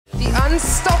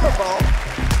unstoppable,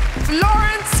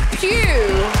 Florence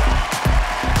Pugh.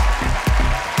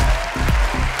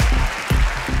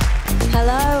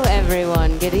 Hello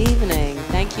everyone, good evening.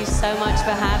 Thank you so much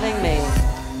for having me.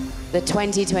 The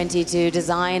 2022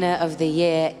 Designer of the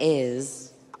Year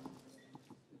is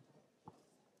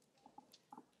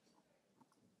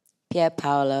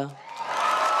Pierpaolo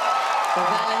for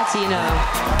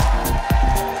Valentino.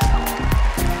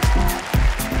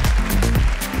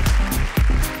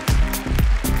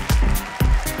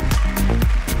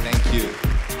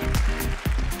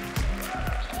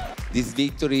 This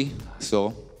victory,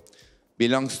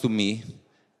 belongs to me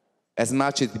as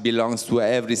much as it belongs to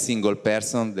every single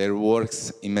person that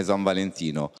works in Maison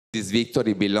Valentino. This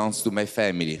victory belongs to my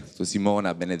family, to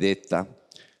Simona, Benedetta,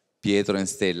 Pietro and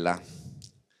Stella,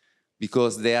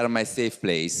 because they are my safe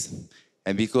place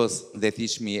and because they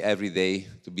teach me every day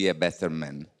to be a better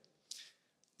man.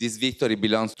 This victory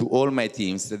belongs to all my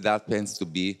teams that happens to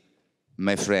be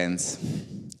my friends.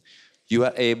 You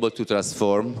are able to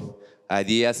transform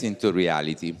ideas into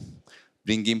reality,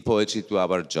 bringing poetry to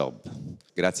our job.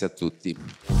 Grazie a tutti.